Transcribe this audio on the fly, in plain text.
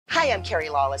Hi, I'm Carrie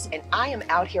Lawless, and I am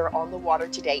out here on the water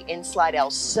today in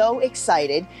Slidell. So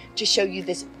excited to show you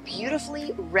this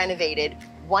beautifully renovated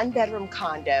one-bedroom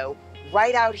condo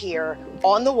right out here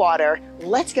on the water.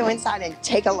 Let's go inside and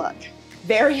take a look.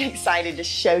 Very excited to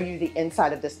show you the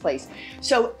inside of this place.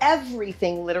 So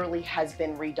everything literally has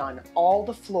been redone. All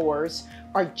the floors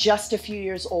are just a few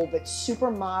years old, but super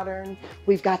modern.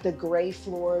 We've got the gray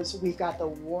floors, we've got the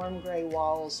warm gray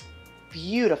walls.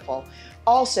 Beautiful.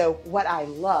 Also, what I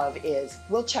love is,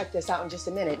 we'll check this out in just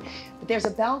a minute, but there's a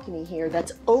balcony here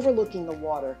that's overlooking the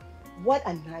water. What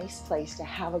a nice place to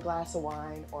have a glass of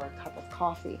wine or a cup of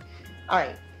coffee. All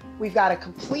right, we've got a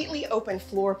completely open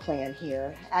floor plan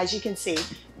here. As you can see,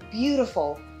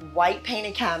 beautiful white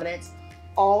painted cabinets,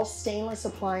 all stainless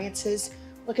appliances.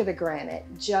 Look at the granite,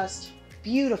 just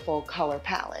beautiful color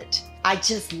palette. I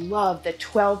just love the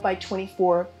 12 by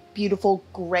 24 beautiful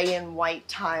gray and white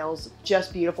tiles,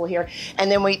 just beautiful here.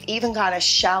 And then we've even got a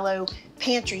shallow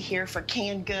pantry here for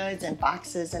canned goods and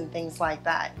boxes and things like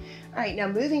that. All right, now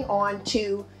moving on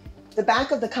to the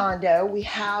back of the condo, we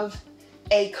have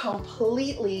a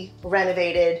completely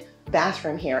renovated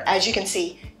bathroom here. As you can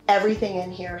see, everything in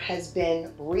here has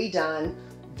been redone,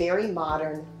 very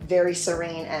modern, very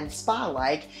serene and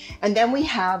spa-like. And then we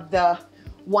have the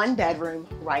one bedroom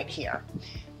right here.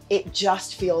 It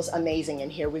just feels amazing in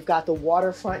here. We've got the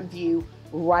waterfront view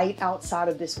right outside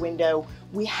of this window.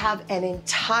 We have an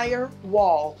entire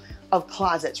wall of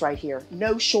closets right here.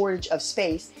 No shortage of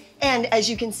space. And as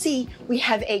you can see, we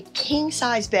have a king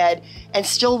size bed and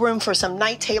still room for some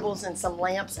night tables and some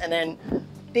lamps, and then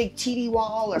big TV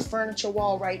wall or furniture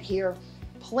wall right here.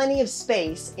 Plenty of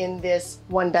space in this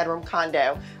one bedroom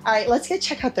condo. All right, let's go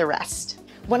check out the rest.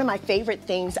 One of my favorite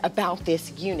things about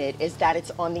this unit is that it's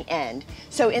on the end.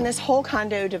 So in this whole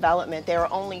condo development, there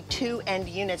are only 2 end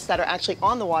units that are actually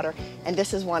on the water, and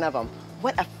this is one of them.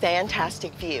 What a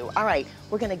fantastic view. All right,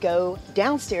 we're gonna go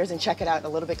downstairs and check it out a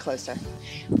little bit closer.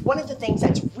 One of the things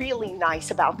that's really nice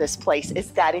about this place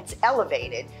is that it's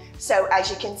elevated. So as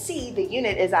you can see, the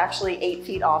unit is actually 8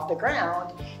 feet off the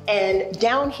ground, and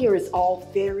down here is all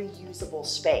very usable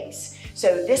space.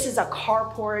 So this is a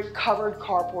carport, covered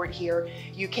carport here.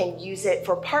 You can use it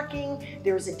for parking.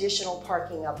 There's additional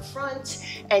parking up front,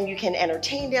 and you can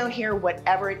entertain down here,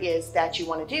 whatever it is that you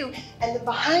want to do. And then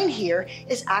behind here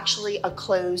is actually a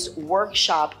closed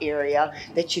workshop area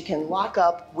that you can lock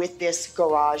up with this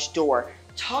garage door.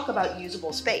 Talk about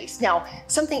usable space. Now,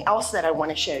 something else that I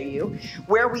want to show you,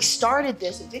 where we started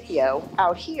this video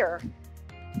out here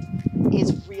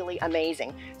is really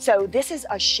amazing. So this is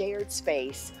a shared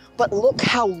space, but look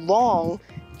how long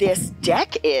this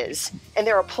deck is. And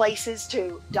there are places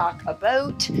to dock a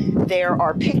boat, there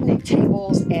are picnic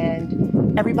tables,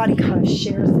 and everybody kind of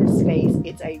shares this space.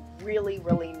 It's a really,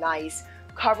 really nice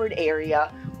covered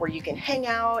area where you can hang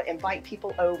out, invite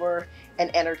people over,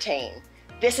 and entertain.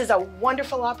 This is a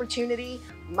wonderful opportunity.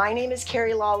 My name is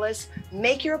Carrie Lawless.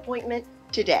 Make your appointment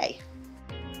today.